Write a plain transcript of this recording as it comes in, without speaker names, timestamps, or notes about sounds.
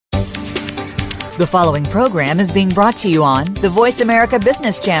The following program is being brought to you on the Voice America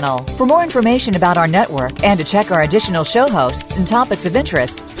Business Channel. For more information about our network and to check our additional show hosts and topics of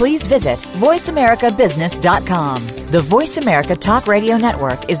interest, please visit voiceamericabusiness.com. The Voice America Talk Radio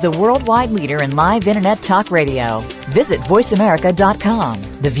Network is the worldwide leader in live Internet talk radio. Visit voiceamerica.com.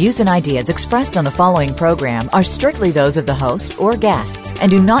 The views and ideas expressed on the following program are strictly those of the host or guests and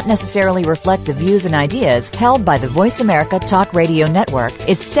do not necessarily reflect the views and ideas held by the Voice America Talk Radio Network,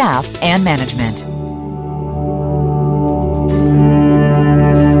 its staff, and management.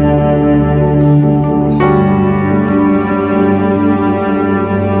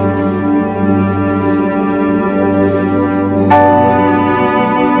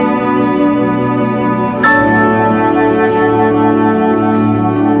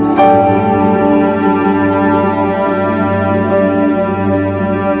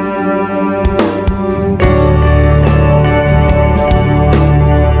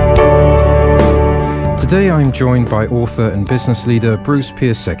 Today I'm joined by author and business leader Bruce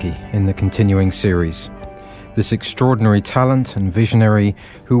Piasecki in the continuing series. This extraordinary talent and visionary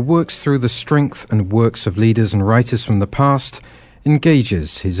who works through the strength and works of leaders and writers from the past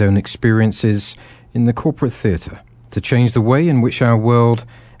engages his own experiences in the corporate theatre to change the way in which our world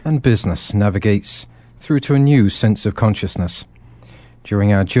and business navigates through to a new sense of consciousness.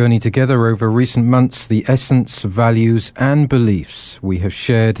 During our journey together over recent months, the essence, values and beliefs we have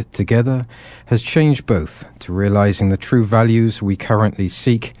shared together has changed both to realizing the true values we currently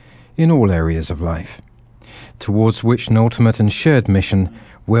seek in all areas of life, towards which an ultimate and shared mission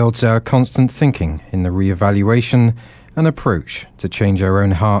wields our constant thinking in the re-evaluation and approach to change our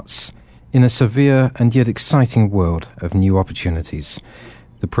own hearts in a severe and yet exciting world of new opportunities.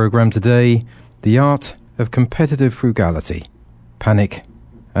 The program today, The Art of Competitive Frugality, Panic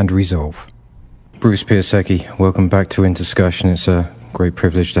and Resolve. Bruce Piasecki, welcome back to In Discussion. It's a great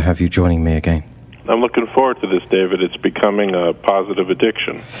privilege to have you joining me again. I'm looking forward to this, David. It's becoming a positive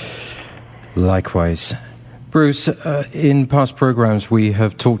addiction. Likewise. Bruce, in past programs we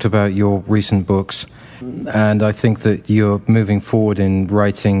have talked about your recent books, and I think that you're moving forward in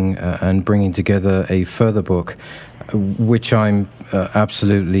writing and bringing together a further book, which I'm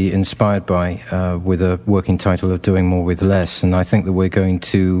absolutely inspired by, with a working title of Doing More with Less. And I think that we're going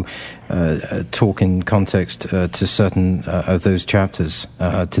to talk in context to certain of those chapters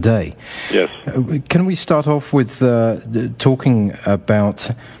today. Yes. Can we start off with talking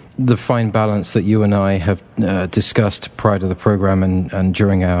about the fine balance that you and I have discussed prior to the program and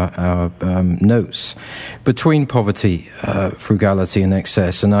during our notes between poverty, frugality and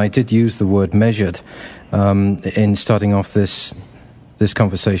excess? And I did use the word measured in starting off this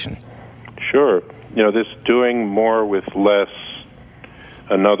conversation. Sure. You know, this Doing More with Less,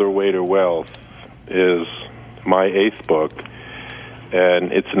 Another Way to Wealth is my 8th book,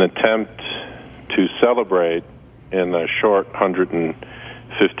 and it's an attempt to celebrate in a short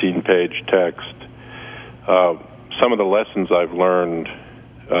 115-page text some of the lessons I've learned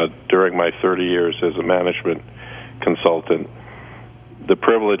during my 30 years as a management consultant, the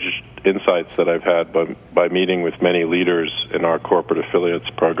privileged insights that I've had by meeting with many leaders in our corporate affiliates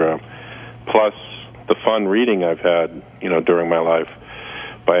program, plus the fun reading I've had, during my life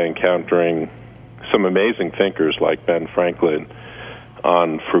by encountering some amazing thinkers like Ben Franklin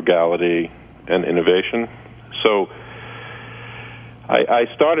on frugality and innovation. So I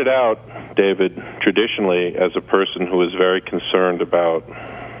started out, David, traditionally as a person who was very concerned about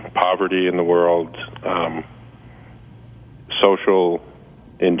poverty in the world, social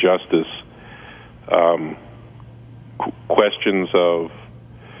injustice, questions of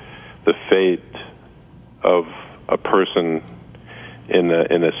the fate of a person in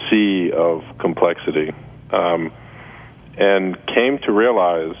a sea of complexity, and came to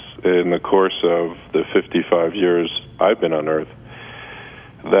realize in the course of the 55 years I've been on Earth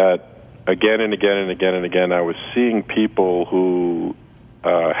that again and again and again and again I was seeing people who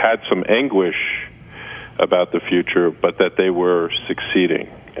had some anguish about the future, but that they were succeeding.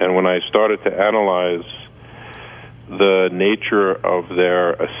 And when I started to analyze the nature of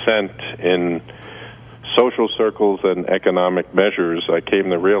their ascent in social circles and economic measures, I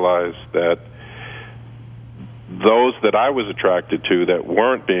came to realize that those that I was attracted to that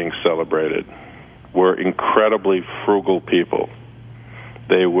weren't being celebrated were incredibly frugal people.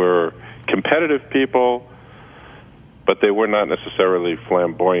 They were competitive people, but they were not necessarily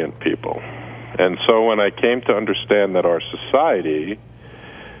flamboyant people. And so when I came to understand that our society,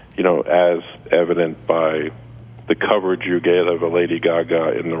 as evident by the coverage you get of a Lady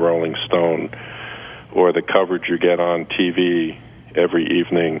Gaga in the Rolling Stone, or the coverage you get on TV every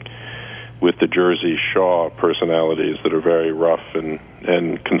evening with the Jersey Shaw personalities that are very rough and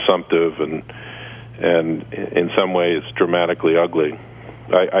consumptive and and in some ways dramatically ugly.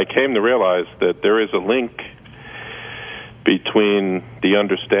 I came to realize that there is a link between the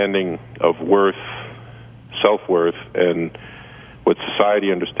understanding of worth, self-worth, and what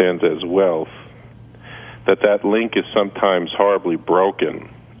society understands as wealth, that link is sometimes horribly broken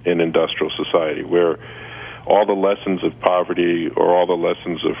in industrial society, where all the lessons of poverty or all the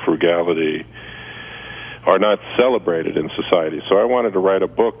lessons of frugality are not celebrated in society. So I wanted to write a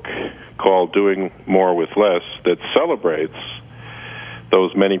book called Doing More with Less that celebrates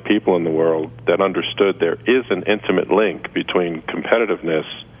those many people in the world that understood there is an intimate link between competitiveness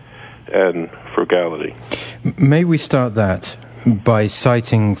and frugality. May we start that by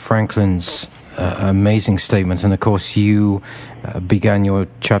citing Franklin's amazing statement, and of course you began your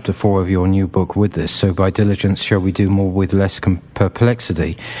chapter 4 of your new book with this. So by diligence shall we do more with less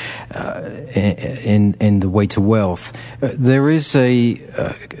perplexity in the way to wealth. There is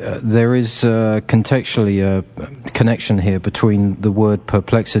contextually a connection here between the word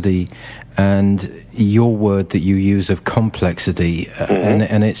perplexity and your word that you use of complexity,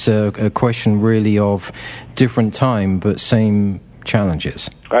 and it's a question really of different time but same challenges.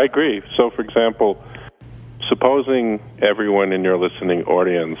 I agree. So, for example, supposing everyone in your listening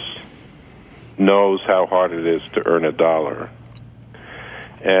audience knows how hard it is to earn $1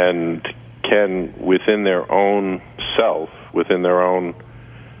 and can, within their own self, within their own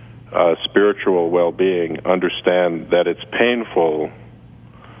spiritual well-being, understand that it's painful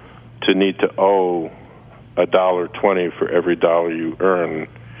to need to owe $1.20 for every dollar you earn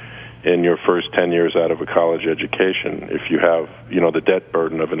in your first 10 years out of a college education, if you have, the debt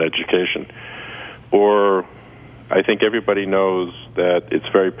burden of an education. Or I think everybody knows that it's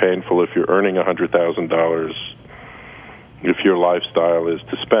very painful if you're earning $100,000, if your lifestyle is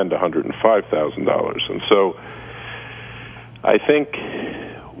to spend $105,000. And so I think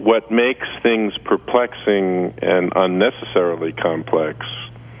what makes things perplexing and unnecessarily complex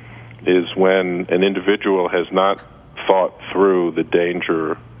is when an individual has not thought through the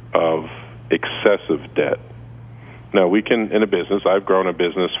danger of excessive debt. Now, we can, in a business, I've grown a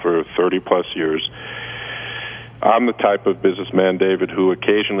business for 30-plus years. I'm the type of businessman, David, who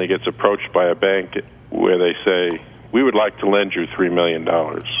occasionally gets approached by a bank where they say, we would like to lend you $3 million.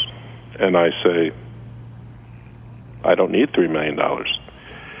 And I say, I don't need $3 million.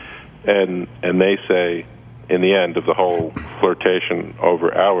 And they say, in the end of the whole flirtation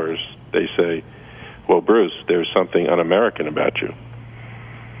over hours, they say, well, Bruce, there's something un-American about you.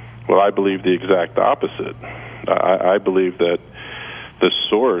 Well, I believe the exact opposite. I believe that the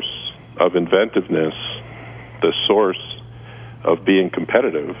source of inventiveness, the source of being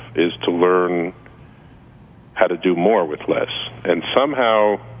competitive, is to learn how to do more with less. And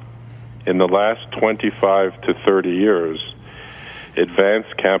somehow, in the last 25 to 30 years,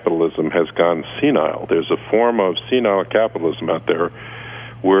 advanced capitalism has gone senile. There's a form of senile capitalism out there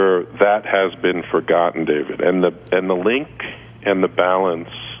where that has been forgotten, David. And the link and the balance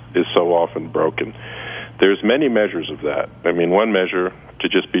is so often broken. There's many measures of that. I mean, one measure, to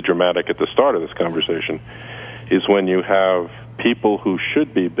just be dramatic at the start of this conversation, is when you have people who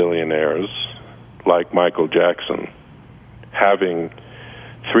should be billionaires, like Michael Jackson, having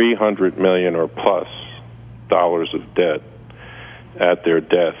 $300 million or plus dollars of debt at their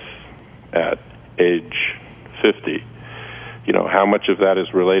death at age 50. How much of that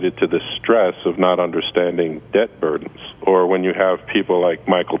is related to the stress of not understanding debt burdens? Or when you have people like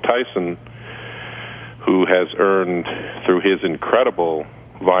Michael Tyson, who has earned, through his incredible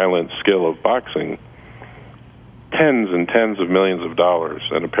violent skill of boxing, tens and tens of millions of dollars,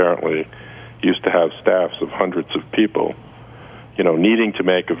 and apparently used to have staffs of hundreds of people, needing to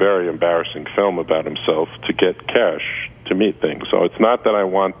make a very embarrassing film about himself to get cash to meet things. So it's not that I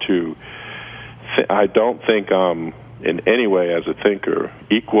want to, I don't think in any way as a thinker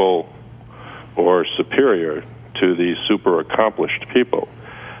equal or superior to these super accomplished people.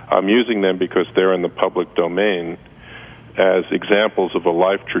 I'm using them because they're in the public domain as examples of a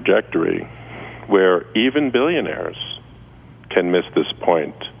life trajectory where even billionaires can miss this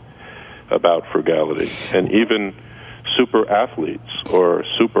point about frugality, and even super athletes or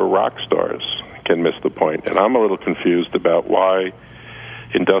super rock stars can miss the point. And I'm a little confused about why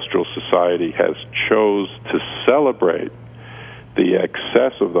industrial society has chose to celebrate the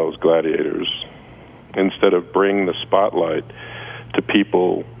excess of those gladiators instead of bring the spotlight to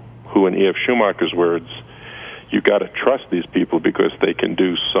people who, in E.F. Schumacher's words, you got to trust these people because they can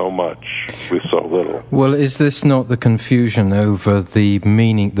do so much with so little. Well, is this not the confusion over the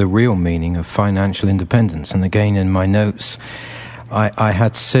meaning, the real meaning of financial independence? And again, in my notes, I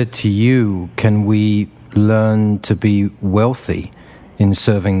had said to you, can we learn to be wealthy in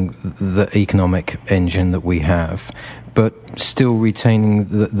serving the economic engine that we have, but still retaining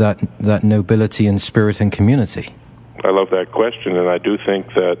that nobility and spirit and community? I love that question, and I do think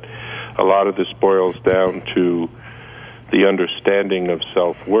that a lot of this boils down to the understanding of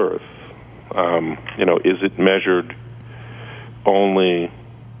self-worth. Is it measured only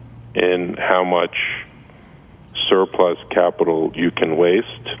in how much surplus capital you can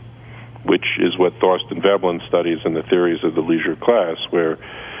waste, which is what Thorstein Veblen studies in the theories of the leisure class, where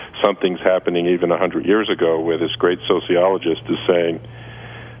something's happening even 100 years ago, where this great sociologist is saying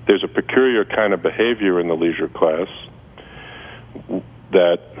there's a peculiar kind of behavior in the leisure class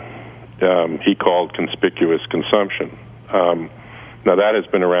that he called conspicuous consumption. Now, that has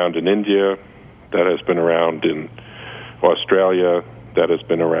been around in India, that has been around in Australia, that has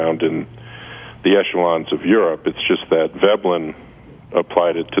been around in the echelons of Europe. It's just that Veblen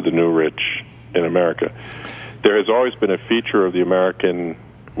applied it to the new rich in America. There has always been a feature of the American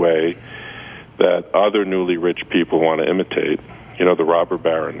way that other newly rich people want to imitate, the robber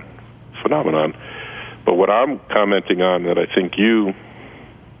baron phenomenon. But what I'm commenting on, that I think you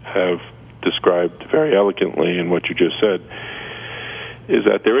have described very elegantly in what you just said, is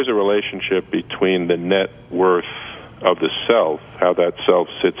that there is a relationship between the net worth of the self, how that self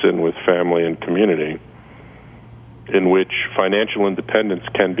sits in with family and community, in which financial independence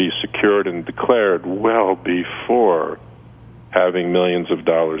can be secured and declared well before having millions of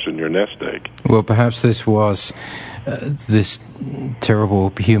dollars in your nest egg. Well, perhaps this was this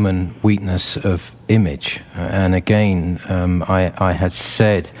terrible human weakness of image. And again, I had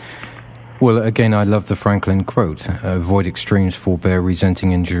said, well, again, I love the Franklin quote, avoid extremes, forbear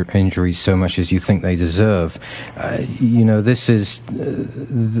resenting injuries so much as you think they deserve. This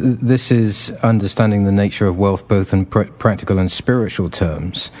is understanding the nature of wealth both in practical and spiritual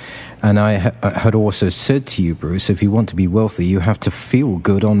terms. And I had also said to you, Bruce, if you want to be wealthy, you have to feel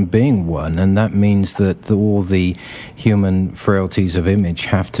good on being one. And that means that all the human frailties of image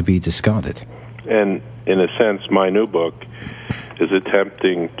have to be discarded. And in a sense, my new book is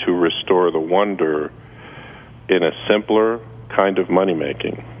attempting to restore the wonder in a simpler kind of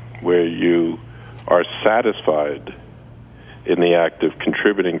money-making, where you are satisfied in the act of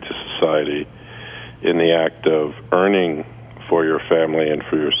contributing to society, in the act of earning for your family and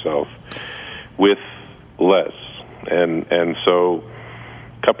for yourself, with less. And so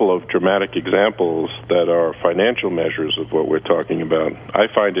a couple of dramatic examples that are financial measures of what we're talking about. I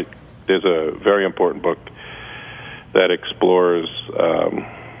find there's a very important book that explores,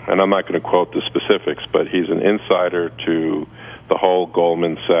 and I'm not going to quote the specifics, but he's an insider to the whole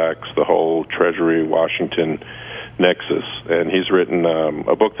Goldman Sachs, the whole Treasury Washington nexus, and he's written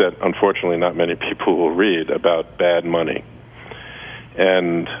a book that unfortunately not many people will read about bad money.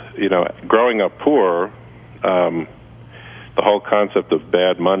 And, growing up poor, the whole concept of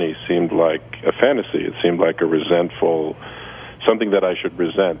bad money seemed like a fantasy. It seemed like a resentful, something that I should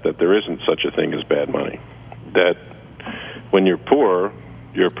resent, that there isn't such a thing as bad money. That when you're poor,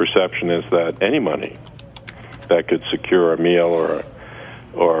 your perception is that any money that could secure a meal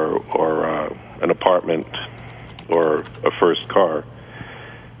or an apartment or a first car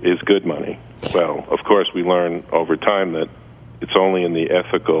is good money. Well, of course, we learn over time that it's only in the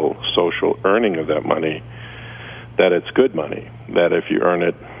ethical, social earning of that money that it's good money, that if you earn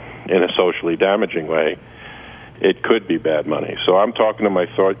it in a socially damaging way, it could be bad money. So I'm talking to my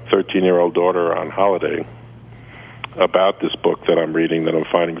 13-year-old daughter on holiday about this book that I'm reading that I'm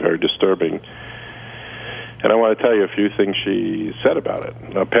finding very disturbing. And I want to tell you a few things she said about it.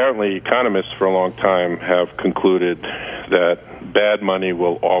 Apparently, economists for a long time have concluded that bad money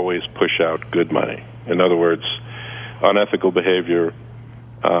will always push out good money. In other words, unethical behavior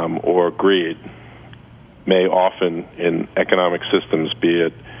or greed may often in economic systems, be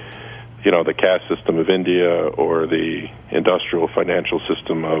it the caste system of India or the industrial financial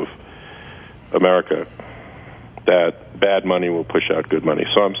system of America, that bad money will push out good money.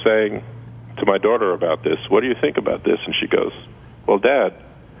 So I'm saying to my daughter about this, what do you think about this? And she goes, well, Dad,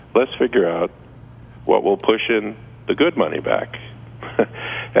 let's figure out what will push in the good money back.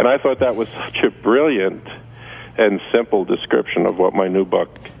 And I thought that was such a brilliant and simple description of what my new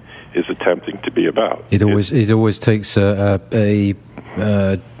book is attempting to be about. It always takes a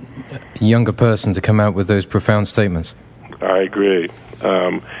younger person to come out with those profound statements. I agree.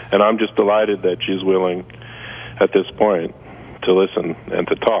 And I'm just delighted that she's willing at this point to listen and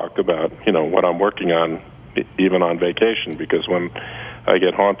to talk about, what I'm working on, even on vacation, because when I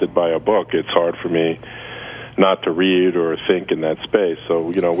get haunted by a book, it's hard for me not to read or think in that space. So,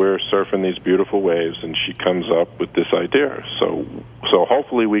 we're surfing these beautiful waves, and she comes up with this idea. So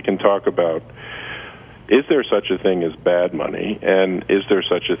hopefully we can talk about is there such a thing as bad money, and is there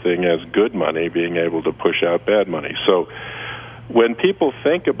such a thing as good money being able to push out bad money? So when people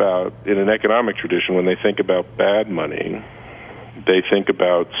think about, in an economic tradition, when they think about bad money, they think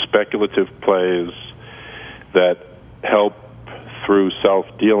about speculative plays that help, through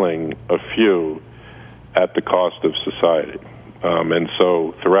self-dealing, a few at the cost of society. And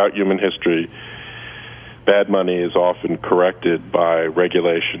so throughout human history, bad money is often corrected by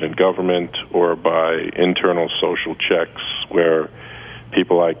regulation in government or by internal social checks where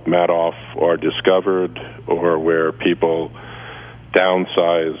people like Madoff are discovered, or where people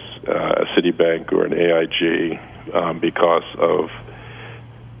downsize a Citibank or an AIG because of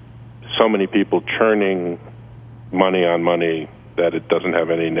so many people churning money on money that it doesn't have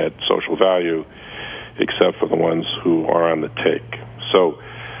any net social value except for the ones who are on the take. So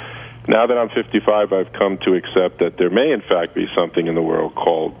now that I'm 55, I've come to accept that there may in fact be something in the world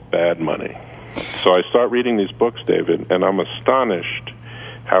called bad money. So I start reading these books, David, and I'm astonished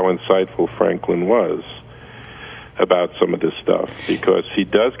how insightful Franklin was about some of this stuff, because he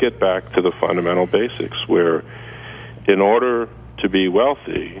does get back to the fundamental basics, where in order to be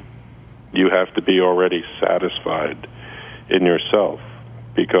wealthy, you have to be already satisfied in yourself,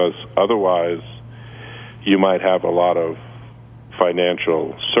 because otherwise you might have a lot of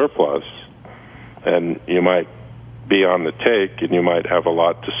financial surplus and you might be on the take and you might have a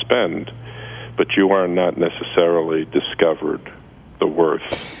lot to spend, but you are not necessarily discovered the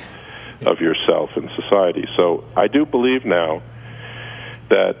worth of yourself in society. So I do believe now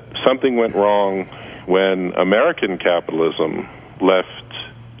that something went wrong when American capitalism left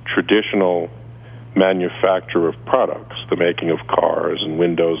traditional manufacture of products, the making of cars and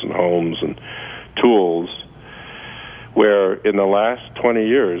windows and homes and tools, where in the last 20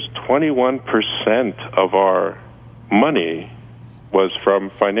 years, 21% of our money was from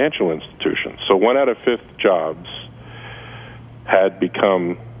financial institutions. So 1 out of 5 jobs had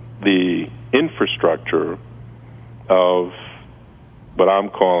become the infrastructure of what I'm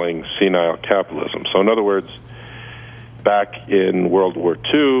calling senile capitalism. So in other words, back in World War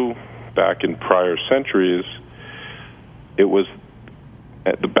II, back in prior centuries, it was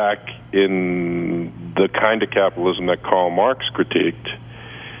back in the kind of capitalism that Karl Marx critiqued.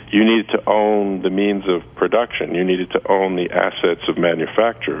 You needed to own the means of production. You needed to own the assets of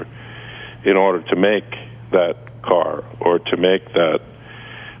manufacture in order to make that car or to make that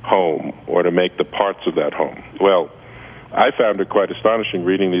home or to make the parts of that home. Well, I found it quite astonishing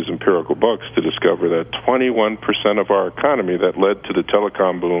reading these empirical books to discover that 21% of our economy that led to the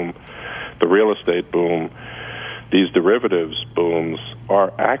telecom boom, the real estate boom, these derivatives booms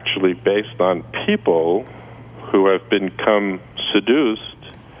are actually based on people who have become seduced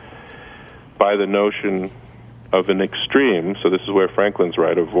by the notion of an extreme. So this is where Franklin's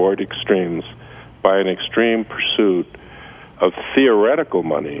right, avoid extremes, by an extreme pursuit of theoretical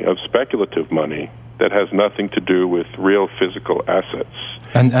money, of speculative money that has nothing to do with real physical assets.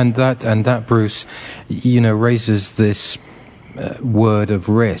 And that Bruce, raises this word of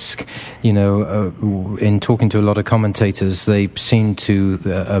risk. In talking to a lot of commentators, they seem to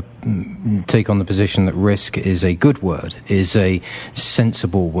take on the position that risk is a good word, is a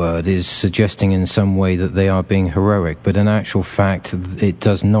sensible word, is suggesting in some way that they are being heroic. But in actual fact, it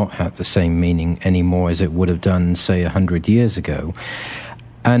does not have the same meaning anymore as it would have done, say, 100 years ago.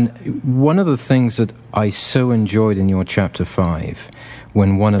 And one of the things that I so enjoyed in your chapter 5,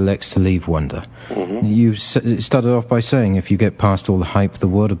 when one elects to leave wonder, you started off by saying if you get past all the hype, the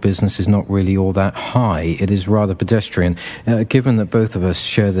world of business is not really all that high. It is rather pedestrian. Given that both of us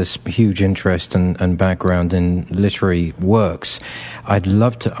share this huge interest and background in literary works, I'd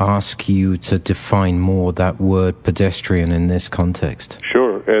love to ask you to define more that word pedestrian in this context.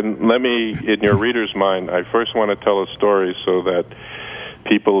 Sure. And let me, in your reader's mind, I first want to tell a story so that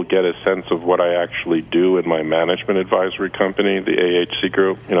people get a sense of what I actually do in my management advisory company, the AHC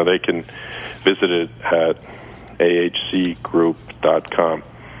Group. They can visit it at ahcgroup.com.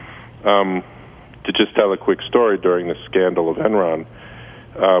 To just tell a quick story, during the scandal of Enron,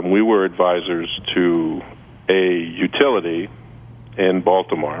 we were advisors to a utility in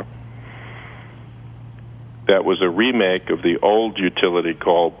Baltimore that was a remake of the old utility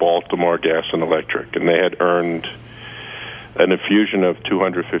called Baltimore Gas and Electric, and they had earned an infusion of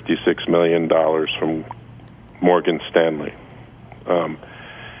 $256 million from Morgan Stanley.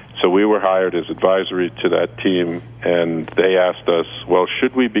 So we were hired as advisory to that team, and they asked us, well,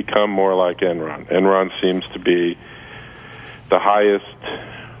 should we become more like Enron? Enron seems to be the highest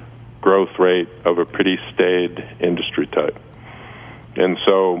growth rate of a pretty staid industry type. And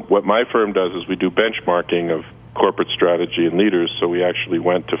so what my firm does is we do benchmarking of corporate strategy and leaders, so we actually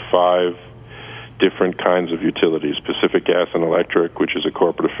went to 5 different kinds of utilities, Pacific Gas and Electric, which is a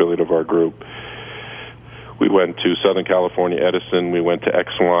corporate affiliate of our group. We went to Southern California Edison. We went to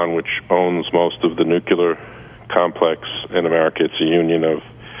Exelon, which owns most of the nuclear complex in America. It's a union of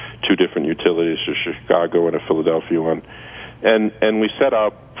two different utilities, a Chicago and a Philadelphia one. And we set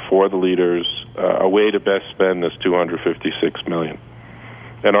up for the leaders a way to best spend this $256 million.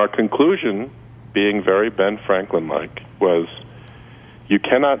 And our conclusion, being very Ben Franklin-like, was you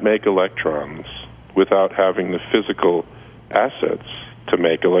cannot make electrons without having the physical assets to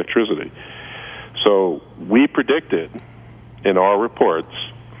make electricity. So we predicted in our reports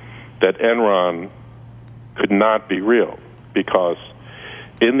that Enron could not be real because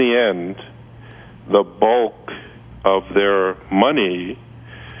in the end, the bulk of their money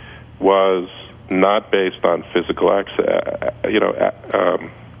was not based on physical assets.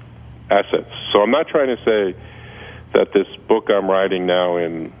 So I'm not trying to say that this book I'm writing now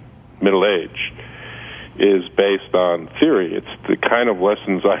in middle age is based on theory. It's the kind of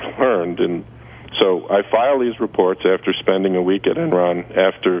lessons I've learned. And so I file these reports after spending a week at Enron,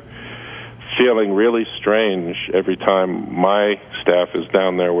 after feeling really strange every time my staff is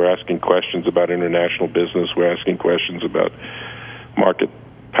down there. We're asking questions about international business. We're asking questions about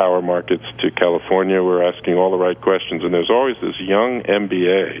power markets to California. We're asking all the right questions. And there's always this young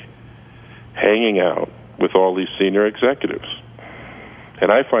MBA hanging out with all these senior executives.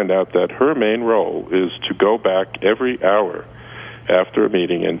 And I find out that her main role is to go back every hour after a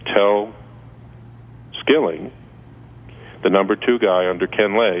meeting and tell Skilling, the number 2 guy under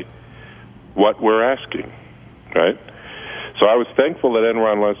Ken Lay, what we're asking, right? So I was thankful that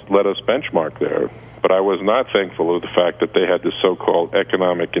Enron let us benchmark there, but I was not thankful of the fact that they had this so-called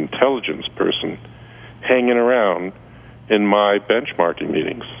economic intelligence person hanging around in my benchmarking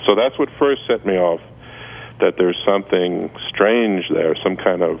meetings. So that's what first set me off, that there's something strange there, some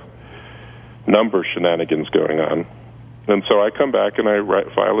kind of number shenanigans going on. And so I come back and I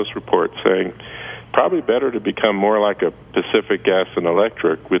file this report saying, probably better to become more like a Pacific Gas and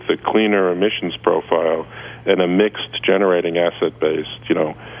Electric with a cleaner emissions profile and a mixed generating asset base,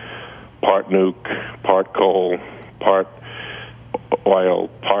 part nuke, part coal, part oil,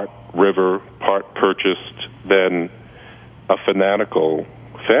 part river, part purchased, than a fanatical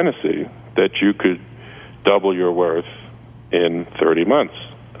fantasy that you could double your worth in 30 months.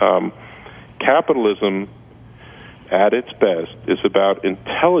 Capitalism, at its best, is about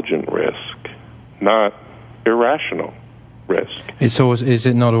intelligent risk, not irrational risk. Is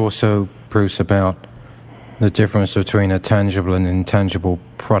it not also, Bruce, about the difference between a tangible and intangible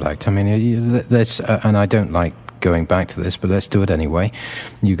product? I mean, and I don't like going back to this, but let's do it anyway.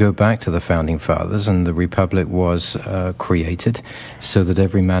 You go back to the Founding Fathers, and the Republic was created so that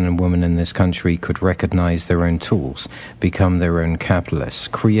every man and woman in this country could recognize their own tools, become their own capitalists,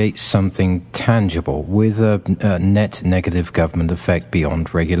 create something tangible with a net negative government effect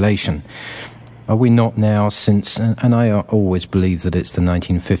beyond regulation. Are we not now, and I always believe that it's the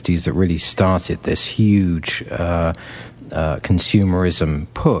 1950s that really started this huge consumerism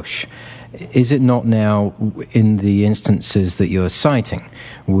push. Is it not now, in the instances that you're citing,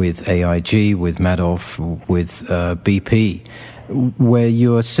 with AIG, with Madoff, with BP, where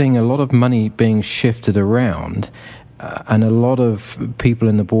you're seeing a lot of money being shifted around and a lot of people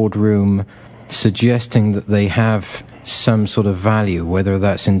in the boardroom suggesting that they have some sort of value, whether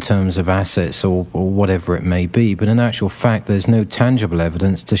that's in terms of assets or whatever it may be, but in actual fact there's no tangible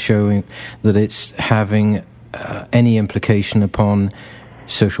evidence to show that it's having any implication upon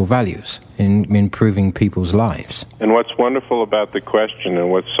social values in improving people's lives. And what's wonderful about the question, and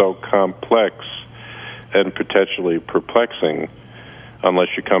what's so complex and potentially perplexing, unless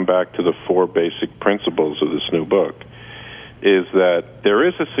you come back to the 4 basic principles of this new book, is that there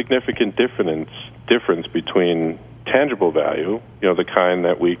is a significant difference between tangible value, the kind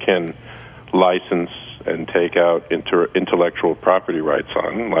that we can license and take out intellectual property rights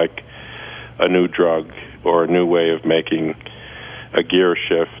on, like a new drug or a new way of making a gear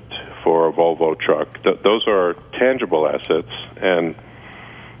shift for a Volvo truck. Those are tangible assets, and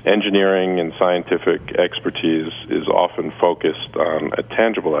engineering and scientific expertise is often focused on a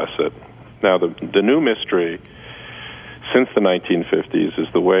tangible asset. Now, the new mystery since the 1950s is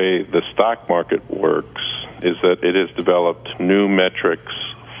the way the stock market works, is that it has developed new metrics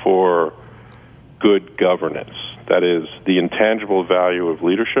for good governance. That is, the intangible value of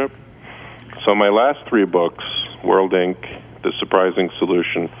leadership. So my last 3 books, World Inc., The Surprising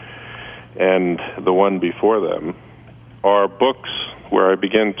Solution, and the one before them, are books where I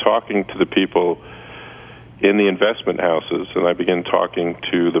begin talking to the people in the investment houses, and I begin talking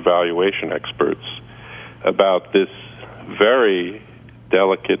to the valuation experts about this very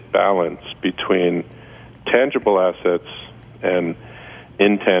delicate balance between tangible assets and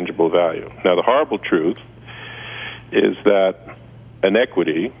intangible value. Now, the horrible truth is that an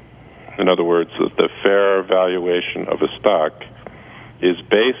equity, in other words, the fair valuation of a stock, is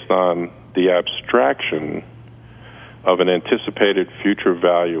based on the abstraction of an anticipated future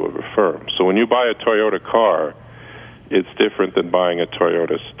value of a firm. So when you buy a Toyota car, it's different than buying a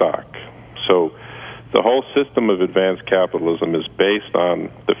Toyota stock. So the whole system of advanced capitalism is based on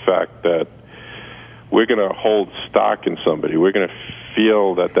the fact that we're going to hold stock in somebody. We're going to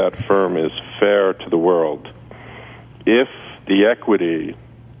feel that that firm is fair to the world if the equity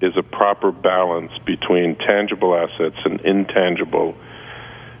is a proper balance between tangible assets and intangible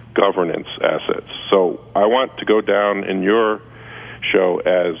governance assets. So I want to go down in your show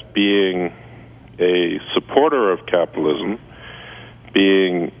as being a supporter of capitalism,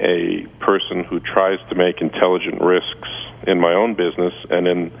 being a person who tries to make intelligent risks in my own business and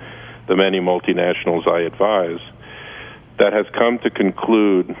in the many multinationals I advise, that has come to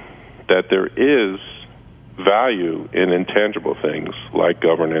conclude that there is value in intangible things like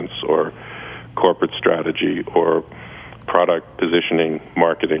governance or corporate strategy or product positioning,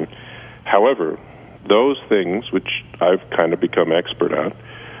 marketing. However, those things, which I've kind of become expert at,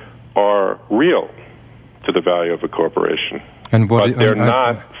 are real to the value of a corporation. But they're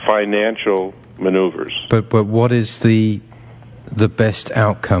not financial maneuvers. But what is the best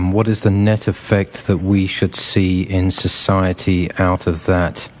outcome? What is the net effect that we should see in society out of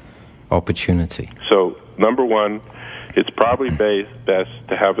that opportunity? So, number one, it's probably best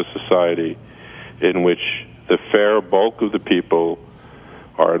to have a society in which the fair bulk of the people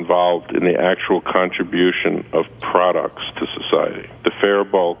are involved in the actual contribution of products to society. The fair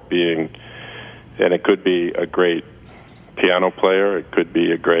bulk being, and it could be a great piano player, it could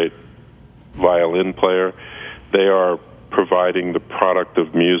be a great violin player. They are providing the product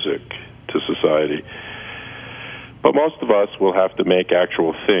of music to society. But most of us will have to make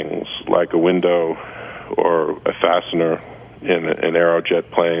actual things, like a window or a fastener in an Aerojet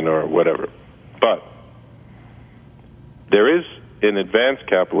plane or whatever. But there is, in advanced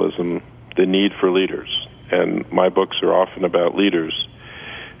capitalism, the need for leaders. And my books are often about leaders.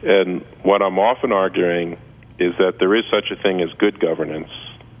 And what I'm often arguing is that there is such a thing as good governance,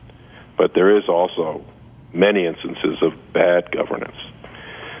 but there is also many instances of bad governance.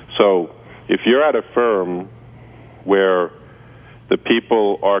 So if you're at a firm where the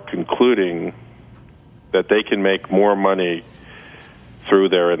people are concluding that they can make more money through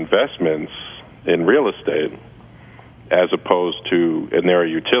their investments in real estate, as opposed to, and they're a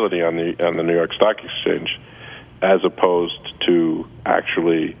utility on the New York Stock Exchange, as opposed to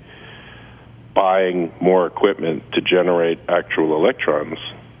actually buying more equipment to generate actual electrons,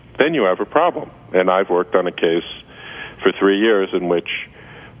 then you have a problem. And I've worked on a case for 3 years in which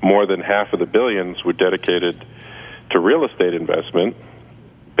more than half of the billions were dedicated to real estate investment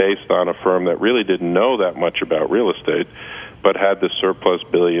based on a firm that really didn't know that much about real estate, but had the surplus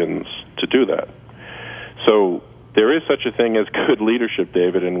billions to do that. So there is such a thing as good leadership,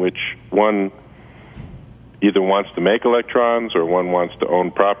 David, in which one either wants to make electrons or one wants to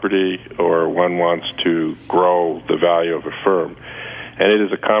own property or one wants to grow the value of a firm. And it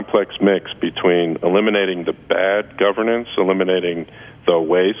is a complex mix between eliminating the bad governance, eliminating the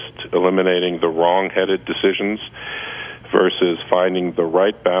waste, eliminating the wrong-headed decisions, versus finding the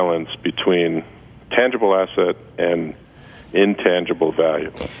right balance between tangible asset and intangible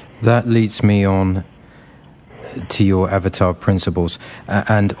value. That leads me on to your avatar principles,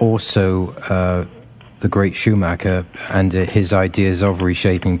 and also the great Schumacher and his ideas of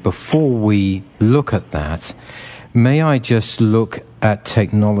reshaping. Before we look at that, may I just look at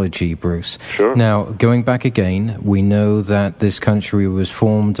technology, Bruce? Sure. Now, going back again, we know that this country was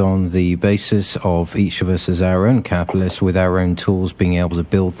formed on the basis of each of us as our own capitalists with our own tools, being able to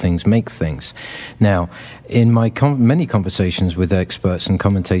build things, make things. Now, in my many conversations with experts and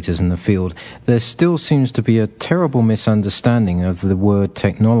commentators in the field, there still seems to be a terrible misunderstanding of the word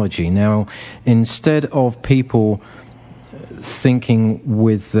technology. Now, instead of people thinking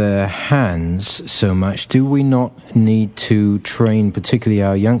with their hands so much, do we not need to train particularly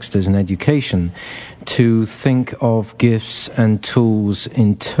our youngsters in education to think of gifts and tools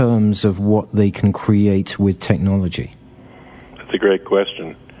in terms of what they can create with technology? That's a great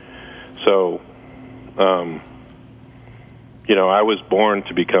question. So, I was born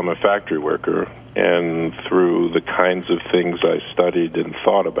to become a factory worker, and through the kinds of things I studied and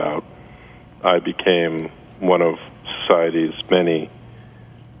thought about, I became one of society's many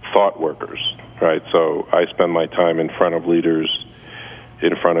thought workers, right? So I spend my time in front of leaders,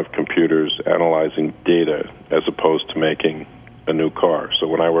 in front of computers, analyzing data, as opposed to making a new car. So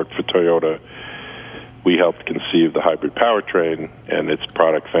when I worked for Toyota, we helped conceive the hybrid powertrain and its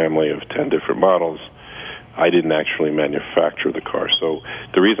product family of 10 different models. I didn't actually manufacture the car. So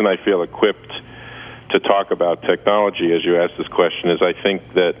the reason I feel equipped to talk about technology, as you asked this question, is I think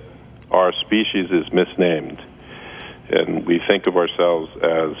that our species is misnamed. And we think of ourselves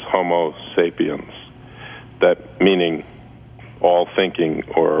as Homo sapiens, that meaning all-thinking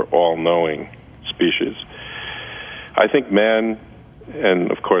or all-knowing species. I think man,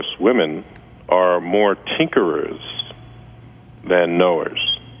 and of course women, are more tinkerers than knowers.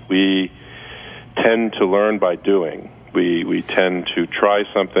 We tend to learn by doing. We tend to try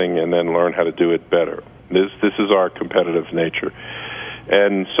something and then learn how to do it better. This is our competitive nature.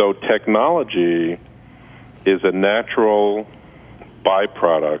 And so technology is a natural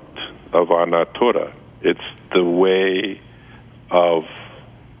byproduct of our natura. It's the way of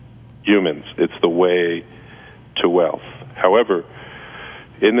humans. It's the way to wealth. However,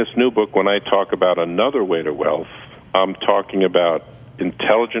 in this new book, when I talk about another way to wealth, I'm talking about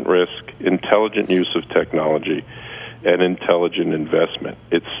intelligent risk, intelligent use of technology, and intelligent investment.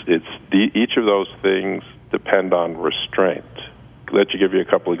 Each of those things depend on restraint. Let me give you a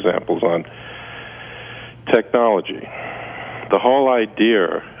couple examples on technology. The whole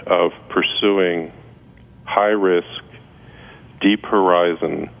idea of pursuing high risk, deep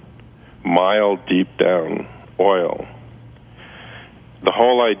horizon, mile deep down oil, the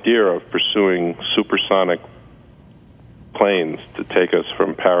whole idea of pursuing supersonic planes to take us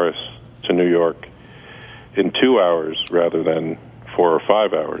from Paris to New York in 2 hours rather than 4 or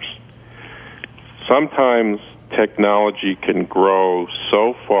 5 hours. Sometimes technology can grow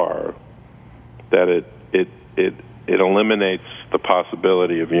so far that it eliminates the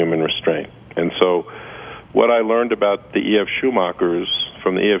possibility of human restraint. And so what I learned about the E.F. Schumachers,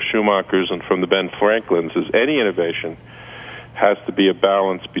 from the E.F. Schumachers and from the Ben Franklins, is any innovation has to be a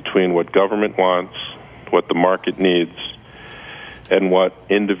balance between what government wants, what the market needs, and what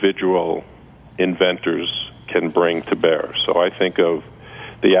individual inventors can bring to bear. So I think of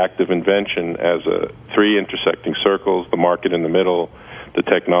the act of invention as three intersecting circles, the market in the middle, the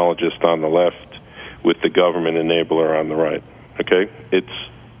technologist on the left, with the government enabler on the right. Okay?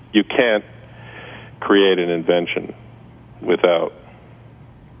 You can't create an invention without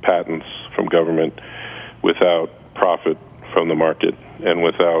patents from government, without profit from the market, and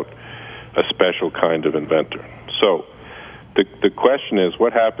without a special kind of inventor. So the question is,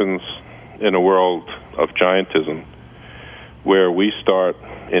 what happens in a world of giantism where we start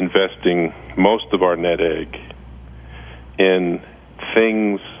investing most of our net egg in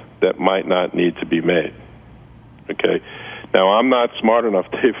things that might not need to be made? Okay? Now, I'm not smart enough,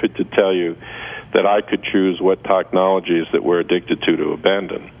 David, to tell you that I could choose what technologies that we're addicted to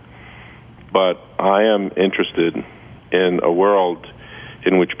abandon. But I am interested in a world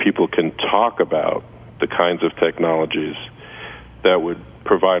in which people can talk about the kinds of technologies that would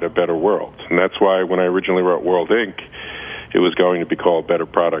provide a better world. And that's why when I originally wrote World Inc., it was going to be called Better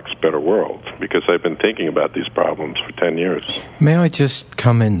Products, Better World, because I've been thinking about these problems for 10 years. May I just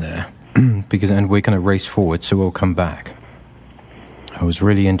come in there? And we're going to race forward, so we'll come back. I was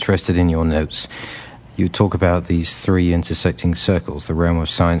really interested in your notes. You talk about these three intersecting circles, the realm of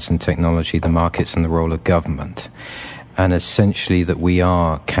science and technology, the markets, and the role of government. And essentially that we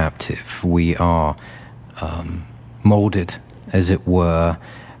are captive. We are molded, as it were,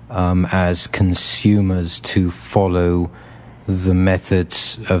 as consumers to follow the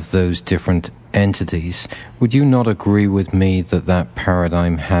methods of those different entities. Would you not agree with me that that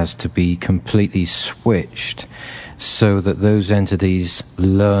paradigm has to be completely switched so that those entities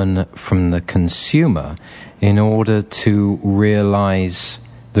learn from the consumer in order to realize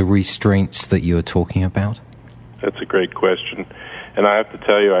the restraints that you're talking about? That's a great question. And I have to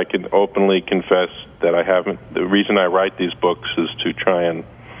tell you, I can openly confess that I haven't. The reason I write these books is to try and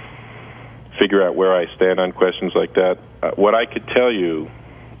figure out where I stand on questions like that. What I could tell you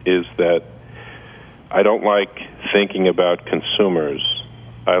is that I don't like thinking about consumers.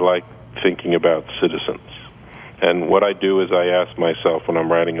 I like thinking about citizens. And what I do is I ask myself when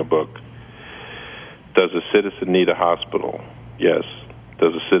I'm writing a book, does a citizen need a hospital? Yes.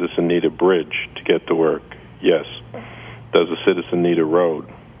 Does a citizen need a bridge to get to work? Yes. Does a citizen need a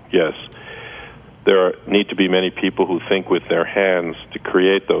road? Yes. There need to be many people who think with their hands to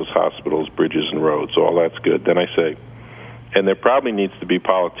create those hospitals, bridges, and roads. All that's good. Then I say, and there probably needs to be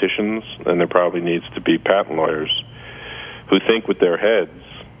politicians, and there probably needs to be patent lawyers who think with their heads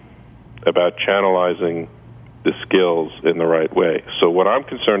about channelizing the skills in the right way. So what I'm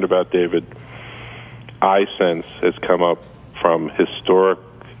concerned about, David, I sense has come up from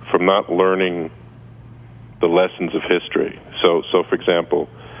not learning the lessons of history. So for example,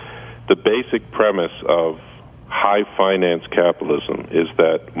 the basic premise of high finance capitalism is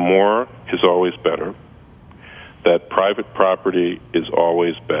that more is always better, that private property is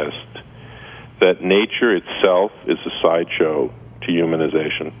always best, that nature itself is a sideshow to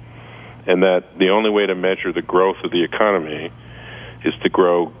humanization, and that the only way to measure the growth of the economy is to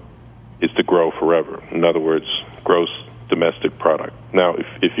grow forever. In other words, gross domestic product. Now,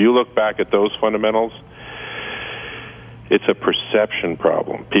 if you look back at those fundamentals, it's a perception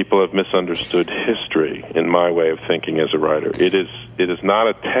problem. People have misunderstood history, in my way of thinking as a writer. It is not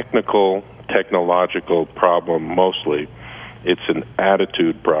a technological problem mostly. It's an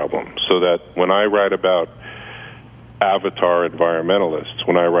attitude problem. So that when I write about avatar environmentalists,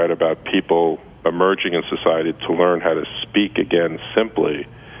 when I write about people emerging in society to learn how to speak again simply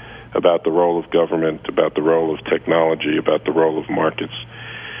about the role of government, about the role of technology, about the role of markets,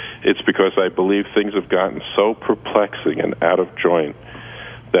 it's because I believe things have gotten so perplexing and out of joint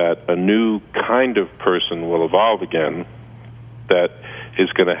that a new kind of person will evolve again that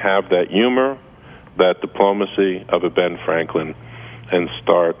is going to have that humor, that diplomacy of a Ben Franklin, and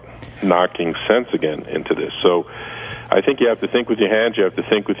start knocking sense again into this. So I think you have to think with your hands, you have to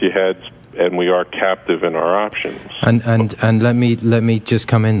think with your heads, and we are captive in our options. And let me just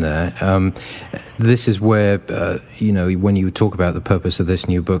come in there. This is where when you talk about the purpose of this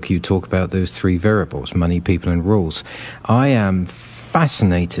new book, you talk about those three variables: money, people, and rules. I am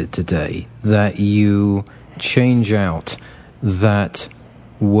fascinated today that you change out that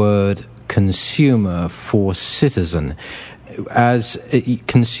word consumer for citizen. As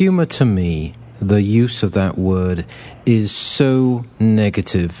consumer, to me, the use of that word is so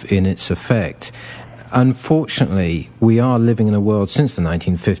negative in its effect. Unfortunately, we are living in a world since the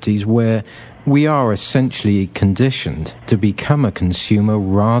 1950s where we are essentially conditioned to become a consumer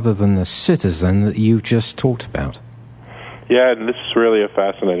rather than the citizen that you just talked about. Yeah, and this is really a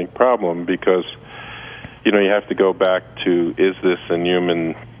fascinating problem because, you have to go back to, is this in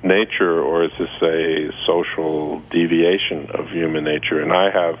human nature or is this a social deviation of human nature? And I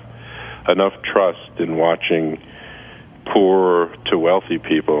have enough trust in watching poor to wealthy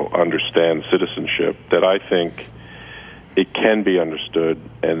people understand citizenship that I think it can be understood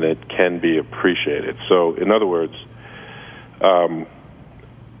and it can be appreciated. So, in other words, I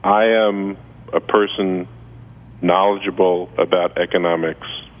am a person knowledgeable about economics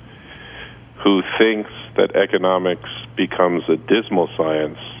who thinks that economics becomes a dismal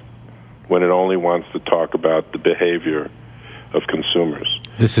science when it only wants to talk about the behavior of consumers.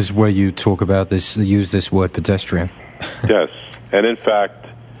 This is where you talk about this, use this word pedestrian. Yes, and in fact,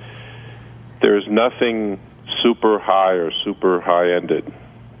 there's nothing super high or super high-ended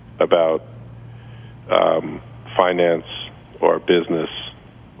about finance or business,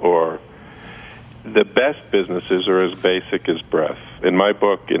 or the best businesses are as basic as breath. In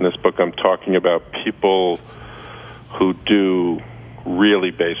this book, I'm talking about people who do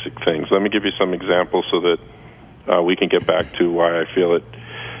really basic things. Let me give you some examples so that we can get back to why I feel it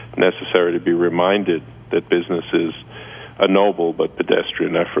necessary to be reminded that business is a noble but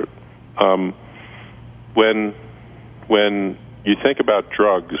pedestrian effort. When you think about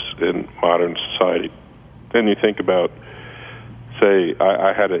drugs in modern society, then you think about, say,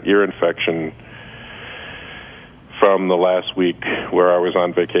 I had an ear infection from the last week where I was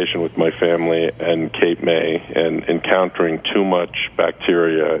on vacation with my family and Cape May and encountering too much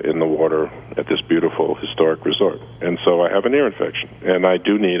bacteria in the water at this beautiful historic resort. And so I have an ear infection, and I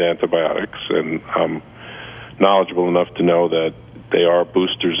do need antibiotics, and I'm knowledgeable enough to know that they are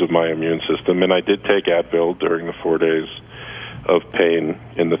boosters of my immune system, and I did take Advil during the 4 days of pain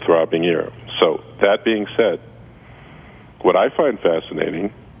in the throbbing ear. So that being said, what I find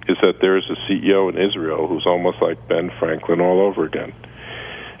fascinating is that there is a CEO in Israel who's almost like Ben Franklin all over again.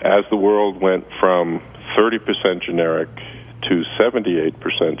 As the world went from 30% generic to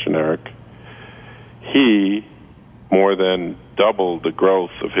 78% generic, he more than doubled the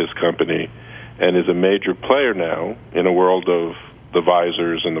growth of his company and is a major player now in a world of the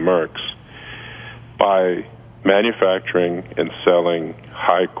Pfizers and the Mercks by manufacturing and selling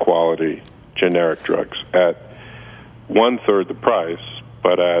high-quality generic drugs at 1/3 the price,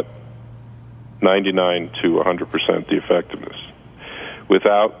 but at 99 to 100% the effectiveness,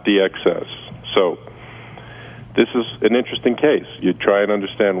 without the excess. So this is an interesting case. You try and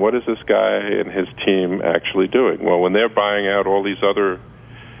understand, what is this guy and his team actually doing? Well, when they're buying out all these other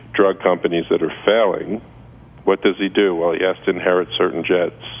drug companies that are failing, what does he do? Well, he has to inherit certain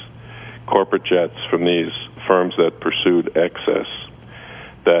jets, corporate jets, from these firms that pursued excess,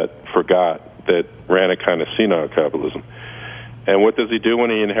 that forgot, that ran a kind of senile capitalism. And what does he do when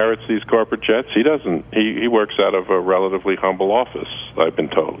he inherits these corporate jets? He doesn't. He works out of a relatively humble office, I've been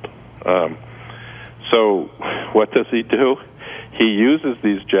told. So what does he do? He uses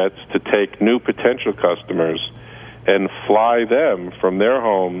these jets to take new potential customers and fly them from their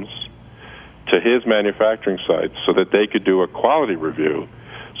homes to his manufacturing sites so that they could do a quality review,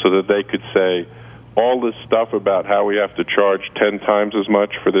 so that they could say, all this stuff about how we have to charge 10 times as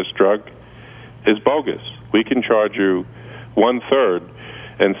much for this drug is bogus. We can charge you 1/3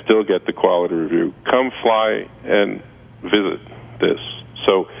 and still get the quality review. Come fly and visit this.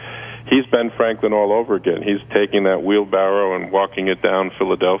 So he's Ben Franklin all over again. He's taking that wheelbarrow and walking it down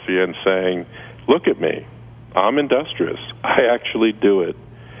Philadelphia and saying, look at me. I'm industrious. I actually do it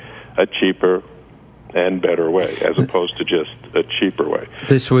a cheaper and better way, as opposed to just a cheaper way.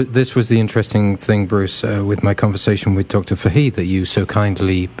 This was the interesting thing, Bruce, with my conversation with Dr. Fahey that you so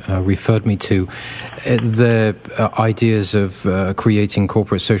kindly referred me to. The ideas of creating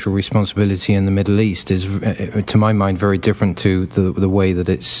corporate social responsibility in the Middle East is, to my mind, very different to the way that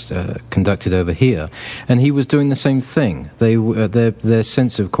it's conducted over here. And he was doing the same thing. Their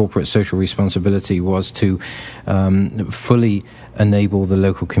sense of corporate social responsibility was to fully enable the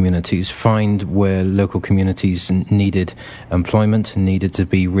local communities, find where local communities needed employment, needed to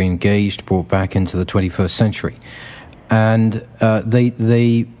be re-engaged, brought back into the 21st century. And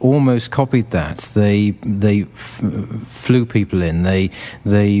they almost copied that. They flew people in.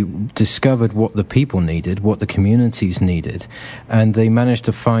 They discovered what the people needed, what the communities needed, and they managed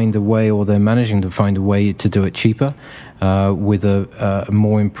to find a way, or they're managing to find a way to do it cheaper, with a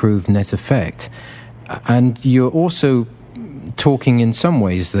more improved net effect. And you're also talking in some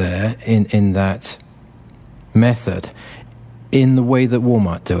ways there in that method in the way that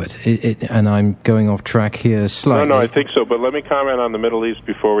Walmart do it. And I'm going off track here slightly. No, I think so. But let me comment on the Middle East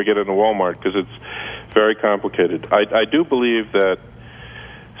before we get into Walmart, because it's very complicated. I do believe that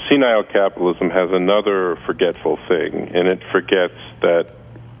senile capitalism has another forgetful thing, and it forgets that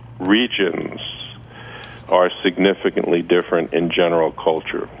regions are significantly different in general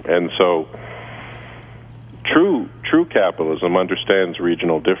culture. And so True capitalism understands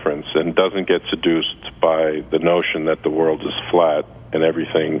regional difference and doesn't get seduced by the notion that the world is flat and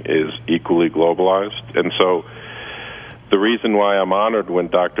everything is equally globalized. And so the reason why I'm honored when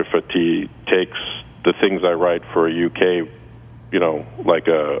Dr. Fati takes the things I write for a UK, like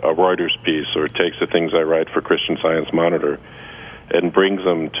a Reuters piece, or takes the things I write for Christian Science Monitor and brings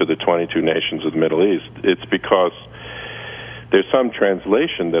them to the 22 nations of the Middle East, it's because there's some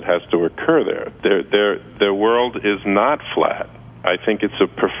translation that has to occur there. Their world is not flat. I think it's a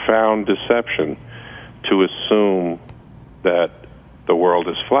profound deception to assume that the world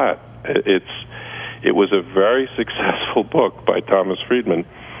is flat. It was a very successful book by Thomas Friedman,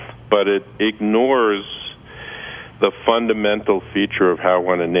 but it ignores the fundamental feature of how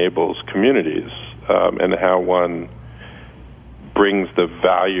one enables communities, and how one brings the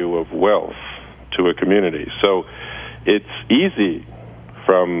value of wealth to a community. So it's easy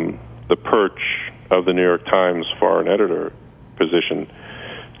from the perch of the New York Times foreign editor position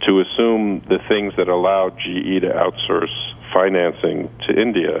to assume the things that allowed GE to outsource financing to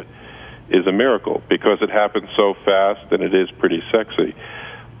India is a miracle, because it happened so fast and it is pretty sexy.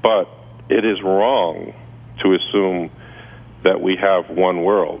 But it is wrong to assume that we have one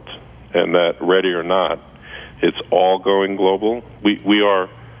world and that, ready or not, it's all going global. We are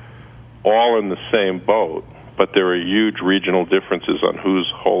all in the same boat, but there are huge regional differences on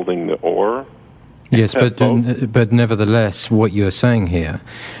who's holding the oar. Yes, but nevertheless, what you're saying here,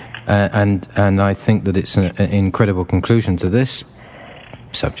 and I think that it's an incredible conclusion to this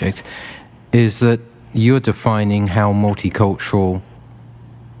subject, is that you're defining how multicultural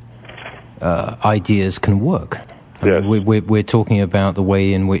ideas can work. Yes. We're talking about the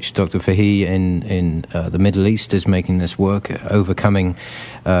way in which Dr. Fahey in the Middle East is making this work, overcoming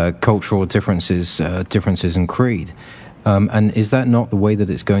cultural differences in creed. And is that not the way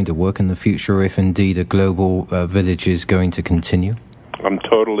that it's going to work in the future, if indeed a global village is going to continue? I'm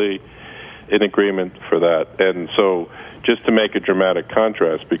totally in agreement for that. And so, just to make a dramatic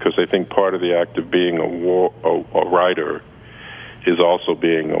contrast, because I think part of the act of being a writer is also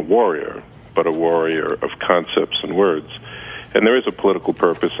being a warrior, but a warrior of concepts and words. And there is a political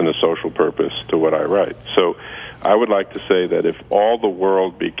purpose and a social purpose to what I write. So I would like to say that if all the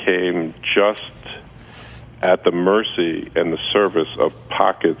world became just at the mercy and the service of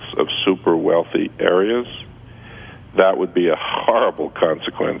pockets of super wealthy areas, that would be a horrible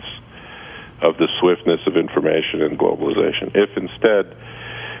consequence of the swiftness of information and globalization. If instead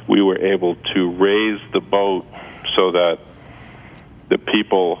we were able to raise the boat so that the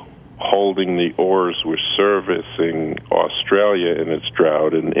people holding the oars were servicing Australia in its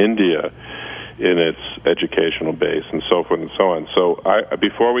drought and India in its educational base and so forth and so on. So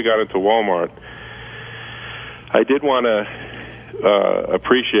before we got into Walmart, I did want to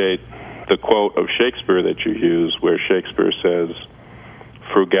appreciate the quote of Shakespeare that you use, where Shakespeare says,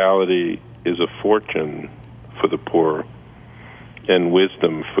 "Frugality is a fortune for the poor and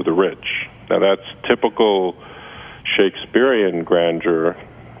wisdom for the rich." Now that's typical Shakespearean grandeur,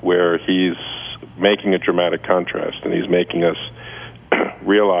 where he's making a dramatic contrast, and he's making us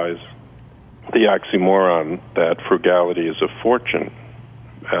realize the oxymoron that frugality is a fortune.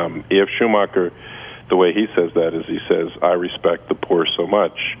 E.F. Schumacher, the way he says that is he says, "I respect the poor so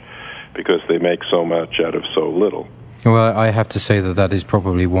much because they make so much out of so little." Well, I have to say that is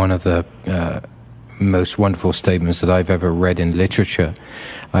probably one of the most wonderful statements that I've ever read in literature.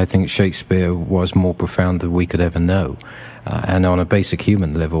 I think Shakespeare was more profound than we could ever know. And on a basic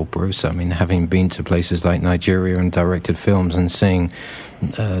human level, Bruce, I mean, having been to places like Nigeria and directed films and seeing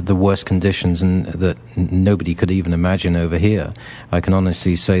the worst conditions and that nobody could even imagine over here, I can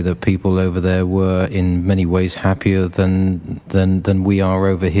honestly say that people over there were in many ways happier than we are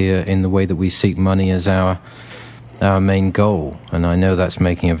over here in the way that we seek money as our main goal. And I know that's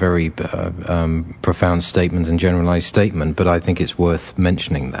making a very profound statement and generalized statement, but I think it's worth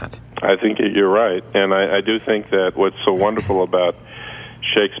mentioning that. I think you're right, and I do think that what's so wonderful about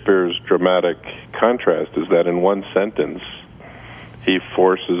Shakespeare's dramatic contrast is that in one sentence he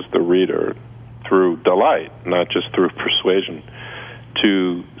forces the reader through delight, not just through persuasion,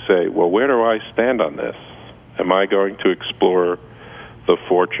 to say, well, where do I stand on this? Am I going to explore the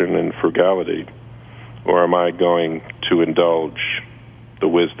fortune and frugality, or am I going to indulge the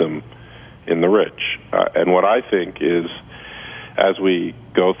wisdom in the rich? And what I think is, as we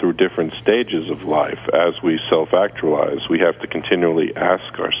go through different stages of life, as we self-actualize, we have to continually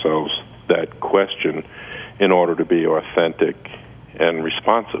ask ourselves that question in order to be authentic and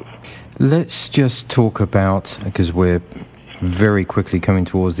responsive. Let's just talk about, because we're very quickly coming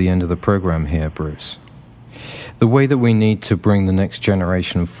towards the end of the program here, Bruce, the way that we need to bring the next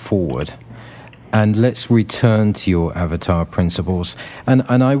generation forward. And let's return to your avatar principles. And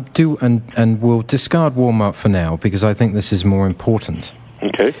I do, and we'll discard Walmart for now, because I think this is more important.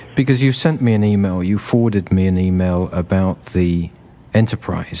 Okay. Because you sent me an email, you forwarded me an email about the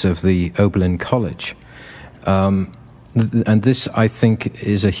enterprise of the Oberlin College. And this, I think,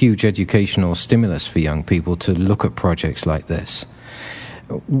 is a huge educational stimulus for young people to look at projects like this.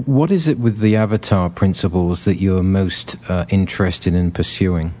 What is it with the avatar principles that you're most interested in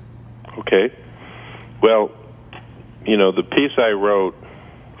pursuing? Okay. Well, the piece I wrote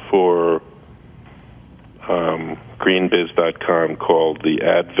for greenbiz.com called The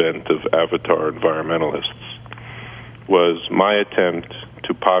Advent of Avatar Environmentalists was my attempt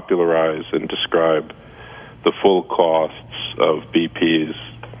to popularize and describe the full costs of BP's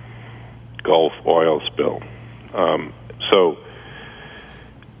Gulf oil spill. So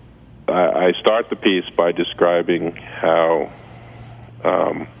I start the piece by describing how,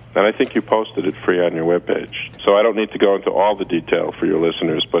 and I think you posted it free on your webpage, so I don't need to go into all the detail for your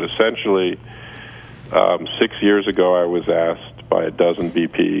listeners, but essentially 6 years ago I was asked by a dozen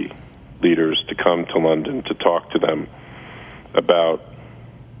BP leaders to come to London to talk to them about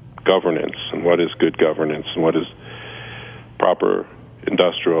governance and what is good governance and what is proper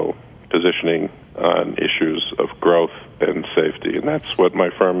industrial positioning on issues of growth and safety, and that's what my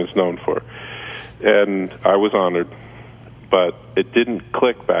firm is known for. And I was honored, but it didn't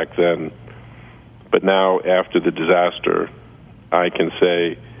click back then. But now, after the disaster, I can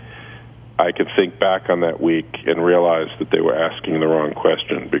say I can think back on that week and realize that they were asking the wrong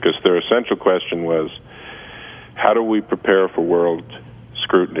question, because their essential question was, how do we prepare for world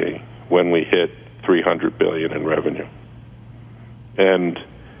scrutiny when we hit $300 billion in revenue? And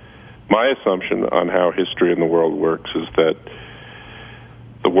my assumption on how history in the world works is that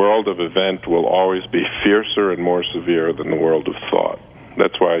the world of event will always be fiercer and more severe than the world of thought.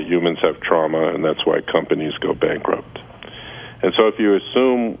 That's why humans have trauma, and that's why companies go bankrupt. And so if you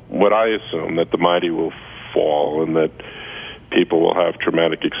assume what I assume, that the mighty will fall and that people will have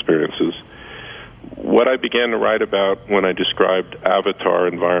traumatic experiences, what I began to write about when I described avatar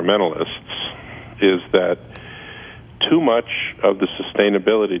environmentalists is that too much of the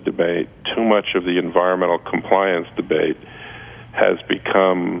sustainability debate, too much of the environmental compliance debate has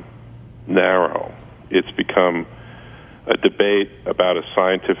become narrow. It's become a debate about a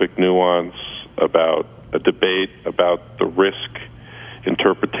scientific nuance, about a debate about the risk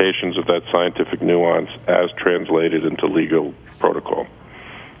interpretations of that scientific nuance as translated into legal protocol.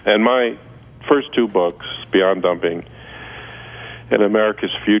 And my first two books, Beyond Dumping and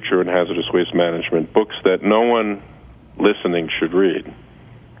America's Future in Hazardous Waste Management, books that no one listening should read,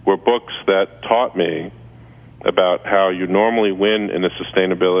 were books that taught me about how you normally win in a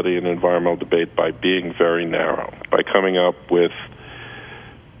sustainability and environmental debate by being very narrow, by coming up with,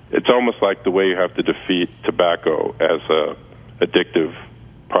 it's almost like the way you have to defeat tobacco as a addictive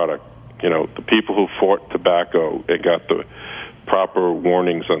product. You know, the people who fought tobacco and got the proper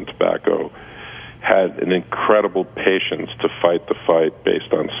warnings on tobacco had an incredible patience to fight the fight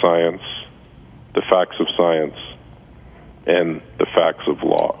based on science, the facts of science, and the facts of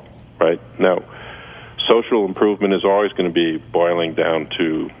law, right? Now, social improvement is always going to be boiling down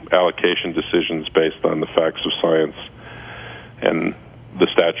to allocation decisions based on the facts of science and the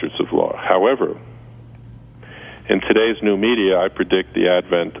statutes of law. However, in today's new media, I predict the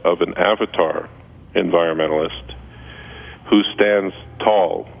advent of an avatar environmentalist who stands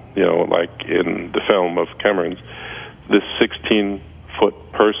tall, you know, like in the film of Cameron's, this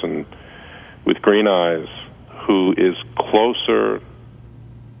 16-foot person with green eyes who is closer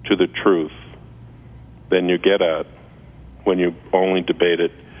to the truth than you get at when you only debate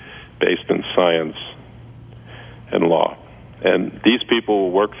it based in science and law. And these people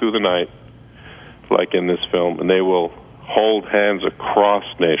will work through the night, like in this film, and they will hold hands across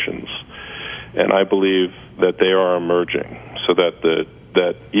nations. And I believe that they are emerging, so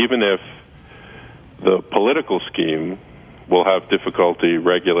that even if the political scheme will have difficulty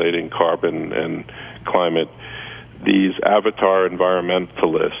regulating carbon and climate, these avatar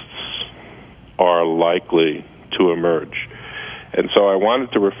environmentalists are likely to emerge. And so I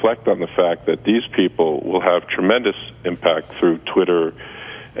wanted to reflect on the fact that these people will have tremendous impact through Twitter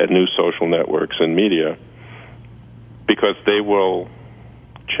and new social networks and media, because they will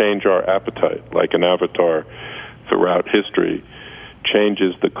change our appetite, like an avatar throughout history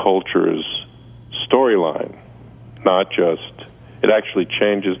changes the culture's storyline, not just, it actually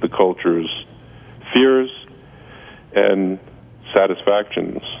changes the culture's fears and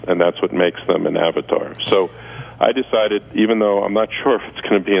satisfactions, and that's what makes them an avatar. So I decided, even though I'm not sure if it's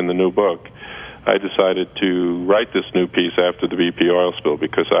going to be in the new book, I decided to write this new piece after the BP oil spill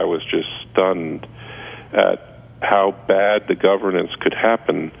because I was just stunned at how bad the governance could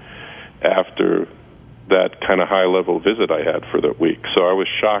happen after that kind of high-level visit I had for the week. So I was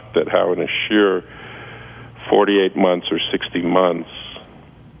shocked at how in a sheer 48 months or 60 months,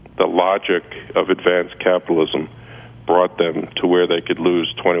 the logic of advanced capitalism brought them to where they could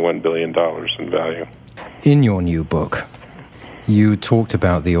lose $21 billion in value. In your new book, you talked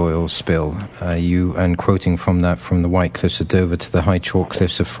about the oil spill, and quoting from that, from the White Cliffs of Dover to the high chalk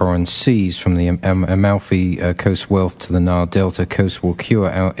cliffs of foreign seas, from the Amalfi Coast wealth to the Nile Delta, coast will cure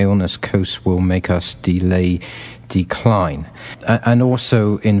our illness, coast will make us delay decline. And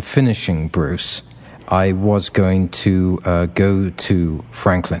also in finishing, Bruce, I was going to go to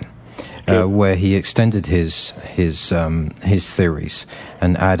Franklin, where he extended his theories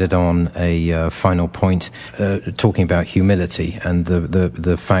and added on a final point, talking about humility and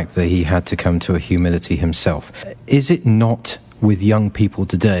the fact that he had to come to a humility himself. Is it not, with young people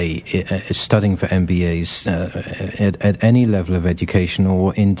today studying for MBAs at any level of education,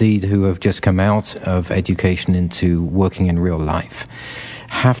 or indeed who have just come out of education into working in real life,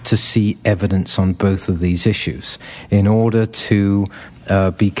 have to see evidence on both of these issues in order to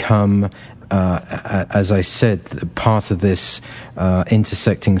become, as I said, part of this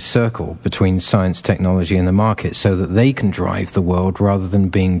intersecting circle between science, technology, and the market, so that they can drive the world rather than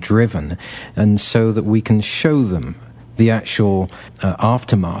being driven, and so that we can show them the actual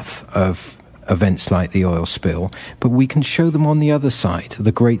aftermath of events like the oil spill, but we can show them on the other side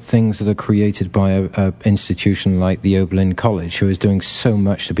the great things that are created by an institution like the Oberlin College, who is doing so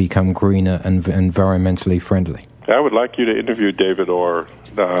much to become greener and environmentally friendly. I would like you to interview David Orr,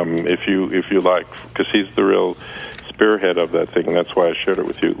 if you like, because he's the real spearhead of that thing, and that's why I shared it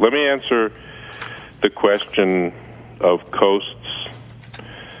with you. Let me answer the question of coasts,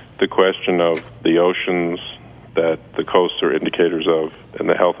 the question of the oceans that the coasts are indicators of, and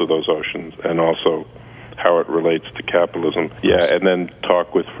the health of those oceans, and also how it relates to capitalism. Yeah, and then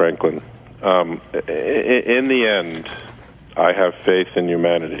talk with Franklin. In the end, I have faith in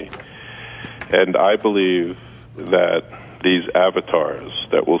humanity, and I believe that these avatars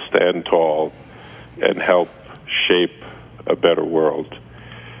that will stand tall and help shape a better world,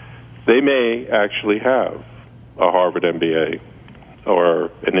 they may actually have a Harvard MBA or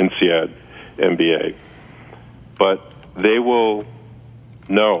an INSEAD MBA, but they will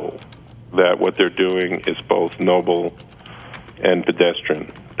know that what they're doing is both noble and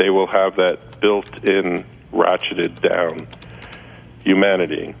pedestrian. They will have that built-in, ratcheted down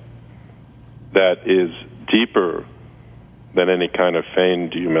humanity that is deeper than any kind of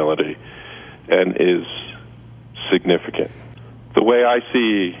feigned humility, and is significant. The way I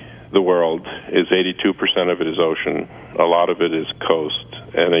see the world is 82% of it is ocean, a lot of it is coast,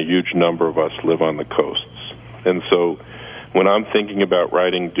 and a huge number of us live on the coasts. And so when I'm thinking about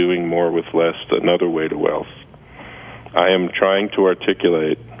writing Doing More with Less, Another Way to Wealth, I am trying to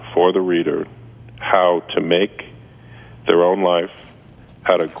articulate for the reader how to make their own life,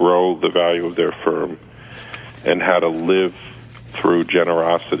 how to grow the value of their firm, and how to live through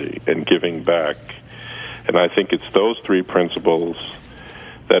generosity and giving back. And I think it's those three principles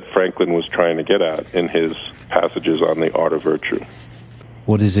that Franklin was trying to get at in his passages on the art of virtue.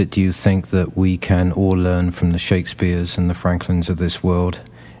 What is it, do you think, that we can all learn from the Shakespeares and the Franklins of this world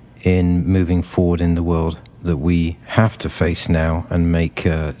in moving forward in the world that we have to face now and make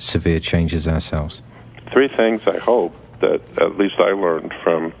severe changes ourselves? Three things I hope that at least I learned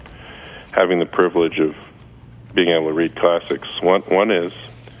from having the privilege of being able to read classics. One is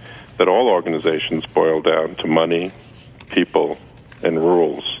that all organizations boil down to money, people, and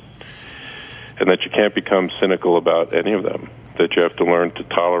rules, and that you can't become cynical about any of them, that you have to learn to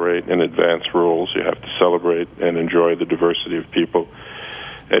tolerate and advance rules, you have to celebrate and enjoy the diversity of people,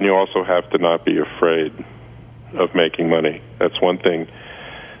 and you also have to not be afraid of making money. That's one thing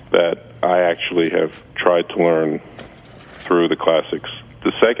that I actually have tried to learn through the classics.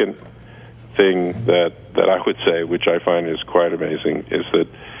 The second thing that I would say, which I find is quite amazing, is that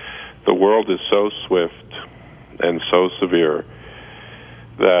the world is so swift and so severe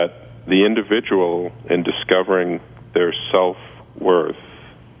that the individual, in discovering their self-worth,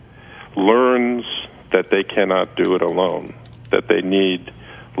 learns that they cannot do it alone, that they need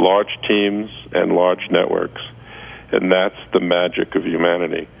large teams and large networks. And that's the magic of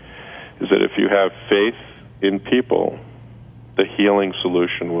humanity, is that if you have faith in people, the healing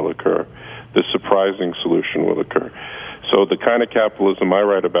solution will occur. The surprising solution will occur. So the kind of capitalism I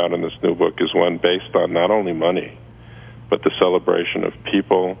write about in this new book is one based on not only money, but the celebration of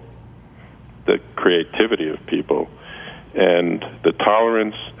people, the creativity of people, and the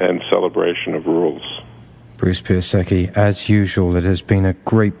tolerance and celebration of rules. Bruce Piasecki, as usual, it has been a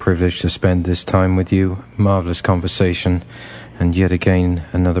great privilege to spend this time with you. Marvelous conversation, and yet again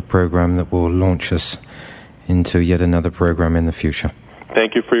another program that will launch us into yet another program in the future.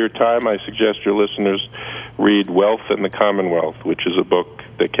 Thank you for your time. I suggest your listeners read Wealth and the Commonwealth, which is a book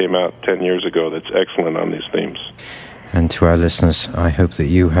that came out 10 years ago that's excellent on these themes. And to our listeners, I hope that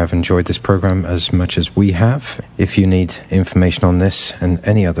you have enjoyed this program as much as we have. If you need information on this and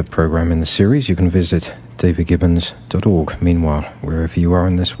any other program in the series, you can visit davidgibbons.org. Meanwhile, wherever you are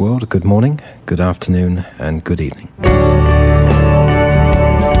in this world, good morning, good afternoon, and good evening.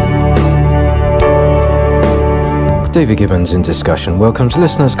 David Gibbons in Discussion welcomes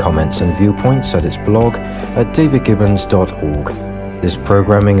listeners' comments and viewpoints at its blog at davidgibbons.org. This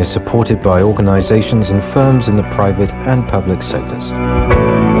programming is supported by organizations and firms in the private and public sectors.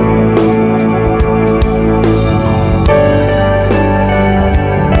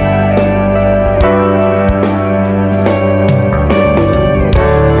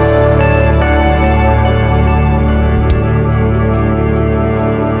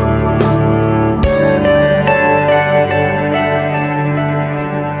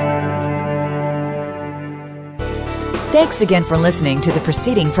 Thanks again for listening to the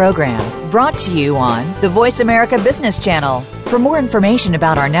preceding program, brought to you on the Voice America Business Channel. For more information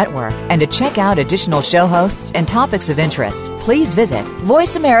about our network and to check out additional show hosts and topics of interest, please visit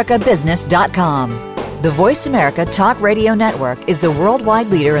voiceamericabusiness.com. The Voice America Talk Radio Network is the worldwide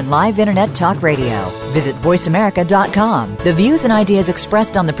leader in live Internet talk radio. Visit voiceamerica.com. The views and ideas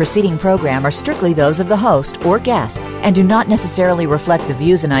expressed on the preceding program are strictly those of the host or guests and do not necessarily reflect the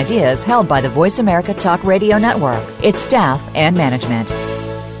views and ideas held by the Voice America Talk Radio Network, its staff, and management.